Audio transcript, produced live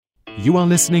You are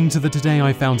listening to the Today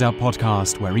I Found Out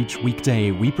podcast, where each weekday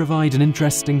we provide an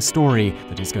interesting story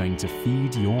that is going to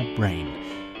feed your brain.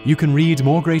 You can read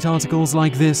more great articles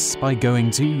like this by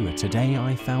going to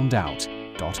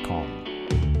todayifoundout.com.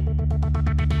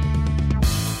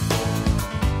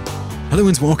 Hello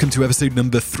and welcome to episode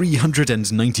number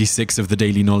 396 of the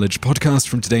Daily Knowledge podcast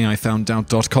from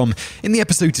todayifoundout.com. In the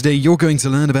episode today, you're going to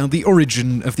learn about the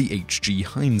origin of the H.G.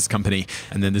 Heinz company.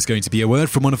 And then there's going to be a word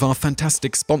from one of our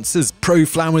fantastic sponsors, Pro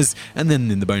Flowers. And then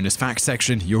in the bonus facts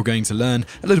section, you're going to learn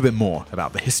a little bit more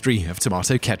about the history of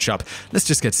tomato ketchup. Let's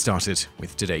just get started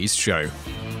with today's show.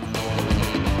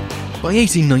 By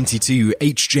 1892,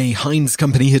 H.J. Heinz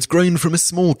Company had grown from a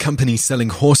small company selling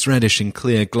horseradish in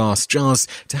clear glass jars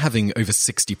to having over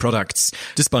 60 products.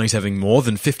 Despite having more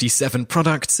than 57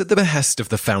 products, at the behest of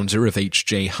the founder of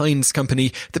H.J. Heinz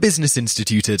Company, the business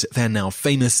instituted their now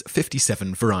famous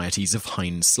 57 varieties of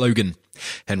Heinz slogan.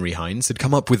 Henry Heinz had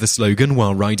come up with the slogan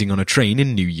while riding on a train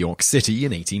in New York City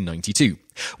in 1892.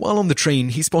 While on the train,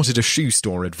 he spotted a shoe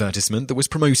store advertisement that was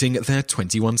promoting their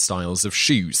 21 styles of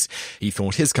shoes. He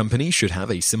thought his company should have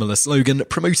a similar slogan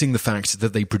promoting the fact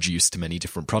that they produced many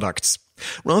different products.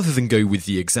 Rather than go with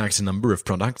the exact number of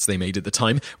products they made at the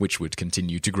time, which would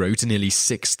continue to grow to nearly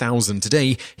 6,000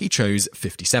 today, he chose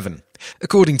 57.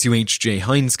 According to H.J.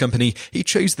 Heinz Company, he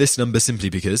chose this number simply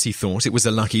because he thought it was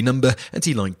a lucky number and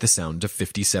he liked the sound of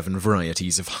 57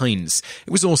 varieties of Heinz.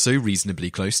 It was also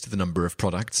reasonably close to the number of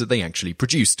products that they actually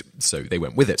produced, so they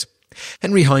went with it.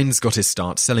 Henry Heinz got his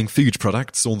start selling food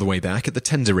products all the way back at the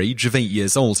tender age of 8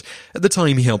 years old. At the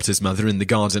time, he helped his mother in the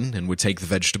garden and would take the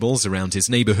vegetables around his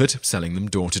neighborhood, selling them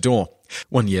door to door.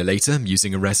 1 year later,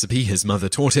 using a recipe his mother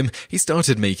taught him, he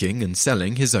started making and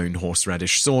selling his own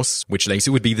horseradish sauce, which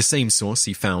later would be the same sauce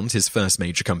he found his first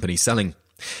major company selling.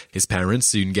 His parents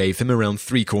soon gave him around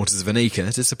 3/4 of an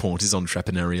acre to support his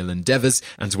entrepreneurial endeavors,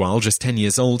 and while just 10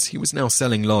 years old, he was now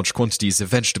selling large quantities of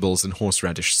vegetables and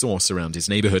horseradish sauce around his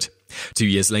neighborhood. 2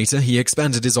 years later, he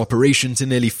expanded his operation to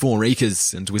nearly 4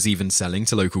 acres and was even selling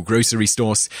to local grocery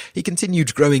stores. He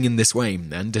continued growing in this way,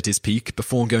 and at his peak,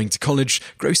 before going to college,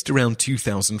 grossed around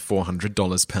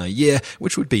 $2,400 per year,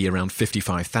 which would be around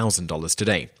 $55,000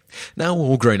 today. Now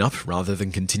all grown up, rather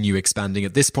than continue expanding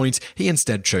at this point, he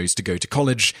instead chose to go to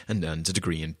college and earned a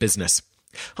degree in business.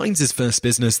 Heinz's first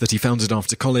business that he founded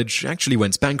after college actually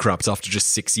went bankrupt after just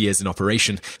 6 years in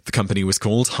operation. The company was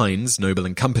called Heinz,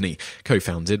 Noble & Company,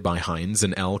 co-founded by Heinz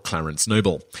and L. Clarence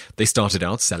Noble. They started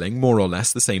out selling more or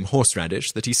less the same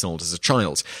horseradish that he sold as a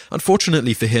child.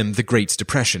 Unfortunately for him, the Great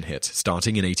Depression hit,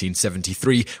 starting in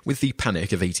 1873 with the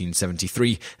Panic of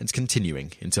 1873 and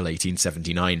continuing until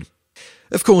 1879.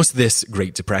 Of course, this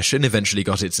Great Depression eventually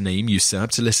got its name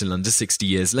usurped a little under 60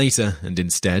 years later, and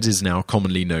instead is now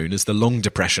commonly known as the Long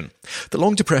Depression. The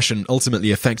Long Depression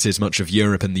ultimately affected much of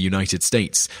Europe and the United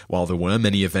States. While there were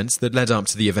many events that led up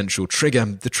to the eventual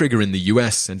trigger, the trigger in the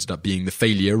US ended up being the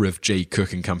failure of J.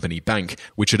 Cook & Company Bank,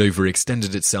 which had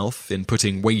overextended itself in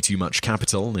putting way too much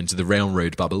capital into the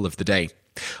railroad bubble of the day.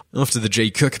 After the J.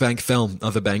 Cook Bank fell,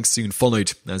 other banks soon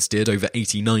followed, as did over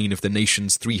 89 of the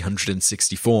nation's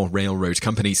 364 railroad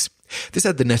companies. This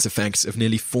had the net effect of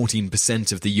nearly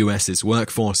 14% of the US's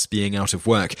workforce being out of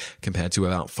work, compared to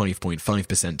about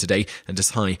 5.5% today and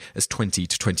as high as 20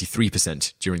 to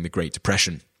 23% during the Great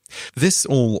Depression. This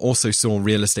all also saw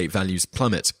real estate values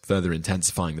plummet, further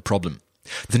intensifying the problem.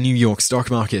 The New York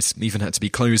stock market even had to be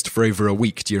closed for over a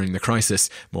week during the crisis,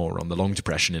 more on the Long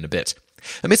Depression in a bit.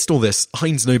 Amidst all this,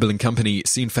 Heinz Noble & Company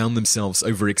soon found themselves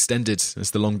overextended as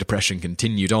the Long Depression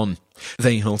continued on.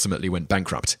 They ultimately went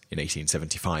bankrupt in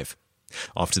 1875.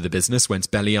 After the business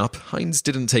went belly up, Heinz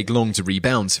didn't take long to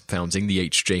rebound, founding the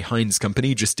H.J. Heinz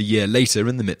Company just a year later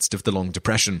in the midst of the Long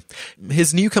Depression.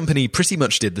 His new company pretty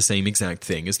much did the same exact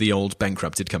thing as the old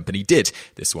bankrupted company did.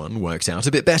 This one worked out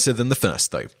a bit better than the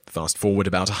first, though. Fast forward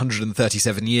about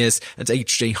 137 years, and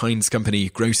H.J. Heinz Company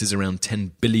grosses around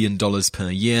 $10 billion per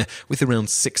year, with around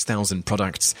 6,000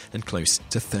 products and close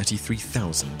to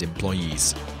 33,000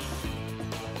 employees.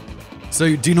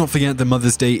 So do not forget that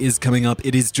Mother's Day is coming up.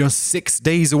 It is just 6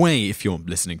 days away if you're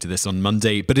listening to this on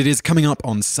Monday, but it is coming up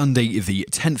on Sunday, the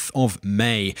 10th of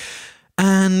May.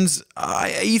 And are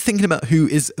you thinking about who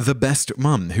is the best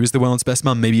mum? Who is the world's best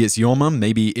mum? Maybe it's your mum,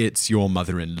 maybe it's your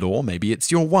mother-in-law, maybe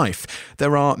it's your wife.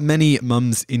 There are many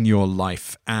mums in your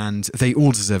life, and they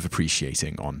all deserve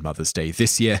appreciating on Mother's Day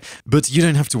this year. But you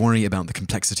don't have to worry about the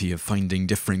complexity of finding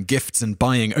different gifts and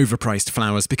buying overpriced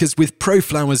flowers, because with Pro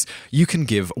Flowers, you can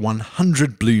give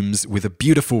 100 blooms with a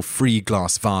beautiful free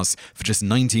glass vase for just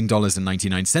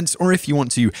 $19.99. Or if you want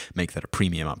to make that a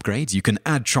premium upgrade, you can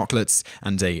add chocolates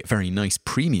and a very nice nice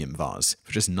premium vase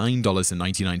for just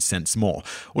 $9.99 more.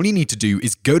 All you need to do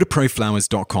is go to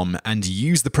proflowers.com and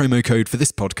use the promo code for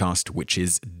this podcast, which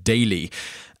is DAILY.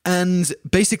 And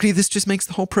basically, this just makes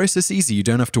the whole process easy. You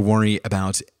don't have to worry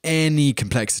about any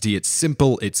complexity. It's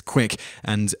simple, it's quick,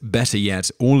 and better yet,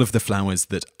 all of the flowers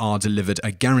that are delivered are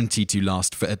guaranteed to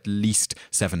last for at least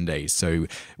 7 days. So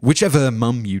whichever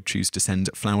mum you choose to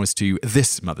send flowers to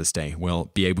this Mother's Day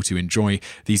will be able to enjoy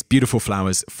these beautiful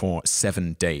flowers for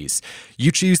 7 days.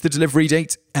 You choose the delivery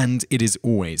date, and it is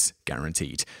always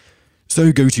guaranteed.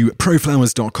 So go to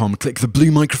proflowers.com, click the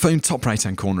blue microphone top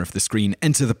right-hand corner of the screen,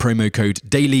 enter the promo code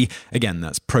DAILY. Again,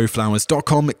 that's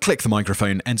proflowers.com, click the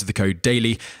microphone, enter the code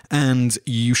DAILY, and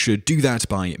you should do that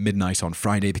by midnight on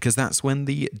Friday because that's when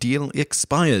the deal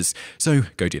expires. So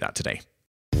go do that today.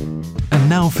 And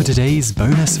now for today's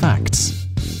bonus facts.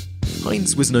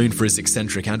 Heinz was known for his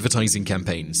eccentric advertising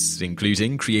campaigns,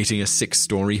 including creating a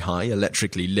 6-story high,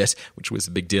 electrically lit, which was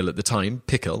a big deal at the time,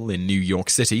 pickle in New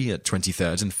York City at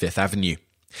 23rd and 5th Avenue.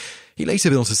 He later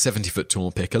built a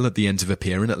 70-foot-tall pickle at the end of a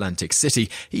pier in Atlantic City.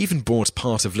 He even bought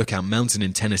part of Lookout Mountain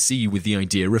in Tennessee with the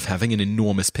idea of having an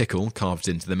enormous pickle carved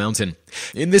into the mountain.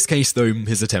 In this case, though,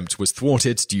 his attempt was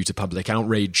thwarted due to public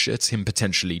outrage at him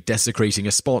potentially desecrating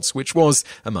a spot which was,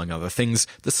 among other things,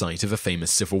 the site of a famous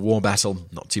Civil War battle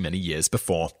not too many years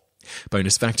before.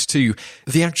 Bonus fact 2.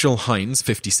 The actual Heinz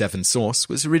 57 sauce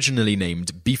was originally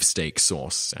named beefsteak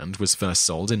sauce and was first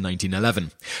sold in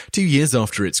 1911. 2 years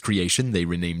after its creation, they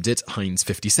renamed it Heinz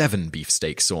 57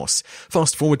 beefsteak sauce.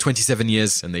 Fast forward 27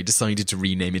 years and they decided to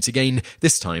rename it again,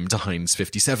 this time to Heinz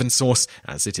 57 sauce,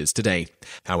 as it is today.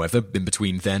 However, in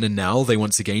between then and now, they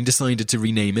once again decided to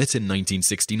rename it in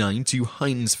 1969 to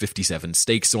Heinz 57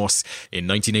 steak sauce. In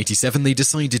 1987, they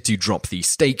decided to drop the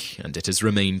steak, and it has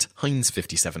remained Heinz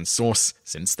 57 sauce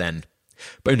since then.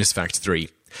 Bonus fact 3.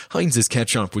 Heinz's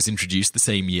ketchup was introduced the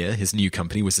same year his new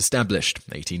company was established,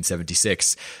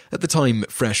 1876. At the time,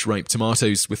 fresh, ripe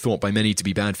tomatoes were thought by many to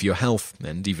be bad for your health,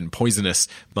 and even poisonous,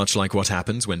 much like what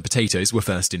happened when potatoes were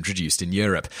first introduced in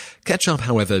Europe. Ketchup,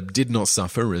 however, did not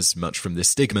suffer as much from this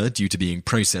stigma due to being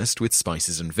processed with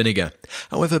spices and vinegar.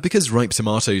 However, because ripe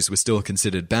tomatoes were still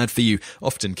considered bad for you,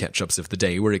 often ketchups of the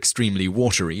day were extremely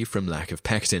watery from lack of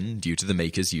pectin due to the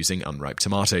makers using unripe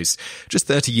tomatoes. Just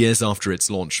 30 years after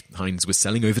its launch, Heinz was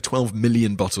selling over 12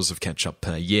 million bottles of ketchup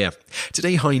per year.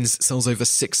 Today, Heinz sells over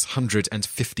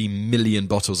 650 million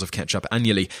bottles of ketchup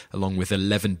annually, along with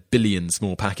 11 billion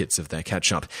small packets of their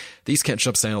ketchup. These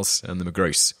ketchup sales earn them a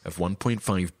gross of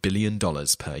 $1.5 billion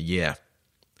per year.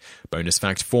 Bonus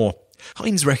fact 4.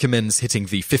 Heinz recommends hitting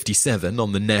the 57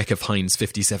 on the neck of Heinz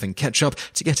 57 ketchup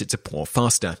to get it to pour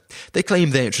faster. They claim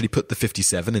they actually put the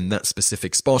 57 in that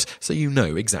specific spot so you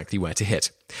know exactly where to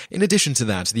hit. In addition to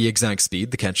that, the exact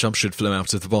speed the ketchup should flow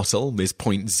out of the bottle is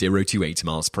 0.028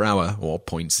 miles per hour, or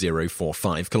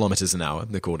 0.045 kilometers an hour,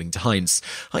 according to Heinz.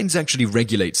 Heinz actually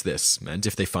regulates this, and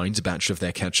if they find a batch of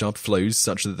their ketchup flows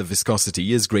such that the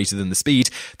viscosity is greater than the speed,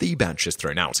 the batch is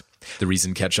thrown out. The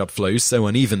reason ketchup flows so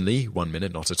unevenly, 1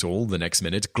 minute not at all, the next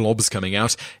minute globs coming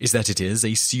out, is that it is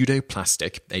a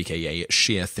pseudoplastic, aka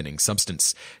shear thinning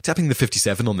substance. Tapping the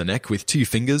 57 on the neck with 2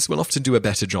 fingers will often do a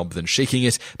better job than shaking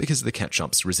it because the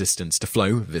ketchup's resistance to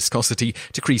flow, viscosity,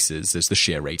 decreases as the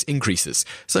shear rate increases.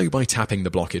 So by tapping the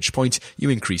blockage point,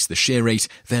 you increase the shear rate,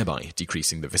 thereby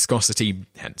decreasing the viscosity,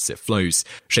 hence it flows.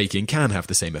 Shaking can have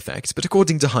the same effect, but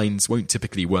according to Heinz won't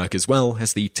typically work as well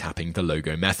as the tapping the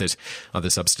logo method.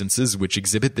 Other substances which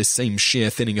exhibit this same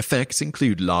shear thinning effect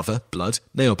include lava, blood,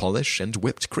 nail polish, and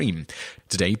whipped cream.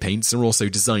 Today, paints are also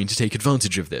designed to take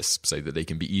advantage of this so that they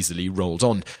can be easily rolled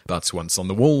on, but once on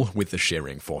the wall, with the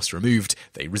shearing force removed,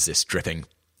 they resist dripping.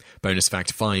 Bonus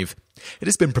fact 5. It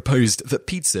has been proposed that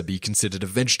pizza be considered a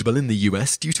vegetable in the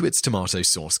US due to its tomato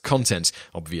sauce content.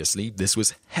 Obviously, this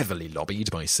was heavily lobbied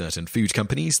by certain food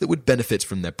companies that would benefit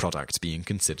from their product being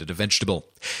considered a vegetable.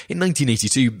 In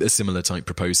 1982, a similar type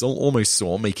proposal almost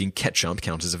saw making ketchup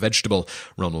count as a vegetable.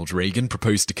 Ronald Reagan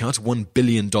proposed to cut $1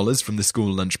 billion from the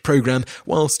school lunch program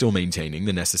while still maintaining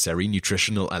the necessary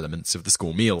nutritional elements of the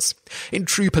school meals. In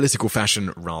true political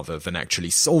fashion, rather than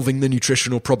actually solving the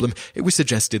nutritional problem, it was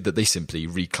suggested that they simply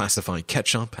reclassify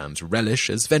ketchup and relish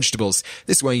as vegetables.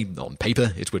 This way, on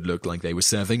paper, it would look like they were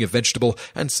serving a vegetable,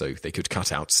 and so they could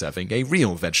cut out serving a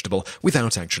real vegetable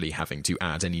without actually having to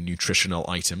add any nutritional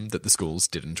item that the schools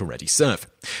didn't already serve.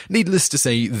 Needless to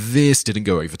say, this didn't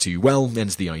go over too well,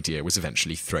 and the idea was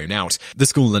eventually thrown out. The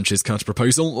school lunches cut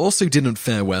proposal also didn't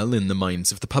fare well in the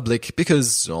minds of the public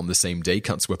because, on the same day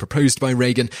cuts were proposed by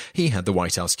Reagan, he had the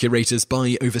White House curators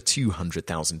buy over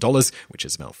 $200,000, which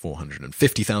is about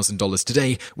 $450,000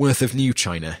 today, worth of new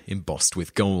china embossed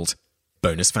with gold.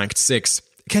 Bonus fact 6.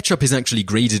 Ketchup is actually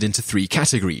graded into 3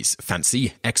 categories: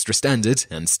 fancy, extra standard,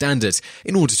 and standard.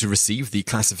 In order to receive the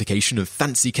classification of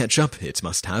fancy ketchup, it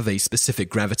must have a specific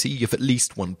gravity of at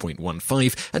least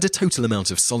 1.15 and a total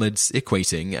amount of solids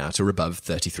equating at or above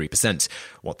 33%.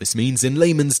 What this means in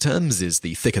layman's terms is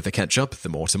the thicker the ketchup, the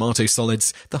more tomato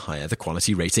solids, the higher the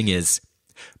quality rating is.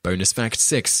 Bonus fact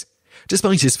 6.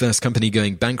 Despite his first company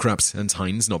going bankrupt and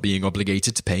Heinz not being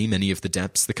obligated to pay many of the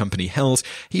debts the company held,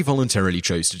 he voluntarily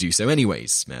chose to do so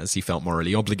anyways, as he felt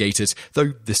morally obligated,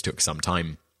 though this took some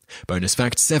time. Bonus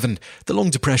fact 7. The Long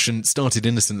Depression started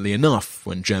innocently enough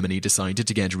when Germany decided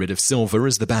to get rid of silver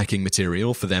as the backing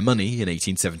material for their money in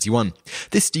 1871.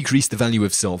 This decreased the value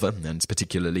of silver and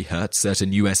particularly hurt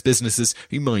certain US businesses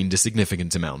who mined a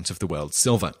significant amount of the world's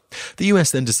silver. The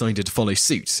US then decided to follow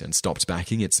suit and stopped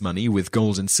backing its money with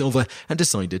gold and silver and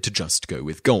decided to just go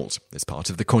with gold as part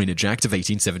of the Coinage Act of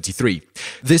 1873.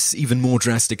 This even more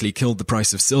drastically killed the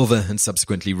price of silver and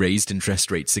subsequently raised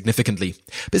interest rates significantly.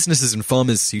 Businesses and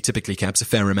farmers who typically kept a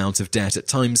fair amount of debt at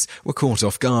times were caught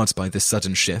off guard by this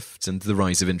sudden shift and the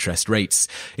rise of interest rates.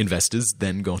 Investors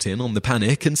then got in on the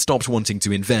panic and stopped wanting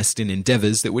to invest in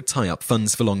endeavours that would tie up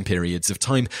funds for long periods of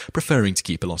time, preferring to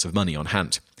keep a lot of money on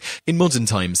hand. In modern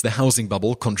times, the housing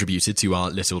bubble contributed to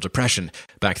our Little Depression.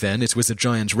 Back then, it was a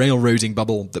giant railroading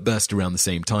bubble that burst around the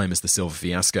same time as the silver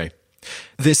fiasco.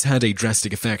 This had a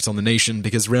drastic effect on the nation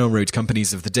because railroad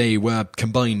companies of the day were,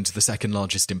 combined, the second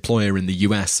largest employer in the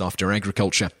US after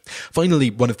agriculture.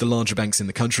 Finally, one of the larger banks in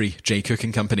the country, J. Cook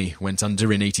 & Company, went under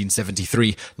in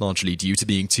 1873, largely due to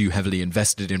being too heavily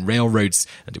invested in railroads,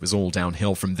 and it was all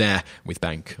downhill from there, with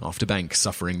bank after bank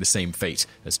suffering the same fate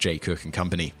as J. Cook &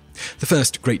 Company. The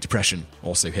first Great Depression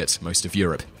also hit most of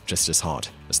Europe just as hard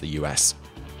as the US.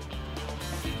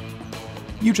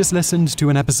 You just listened to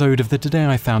an episode of the Today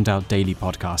I Found Out Daily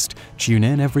podcast. Tune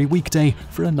in every weekday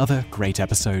for another great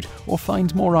episode, or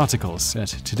find more articles at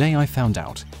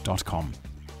todayifoundout.com.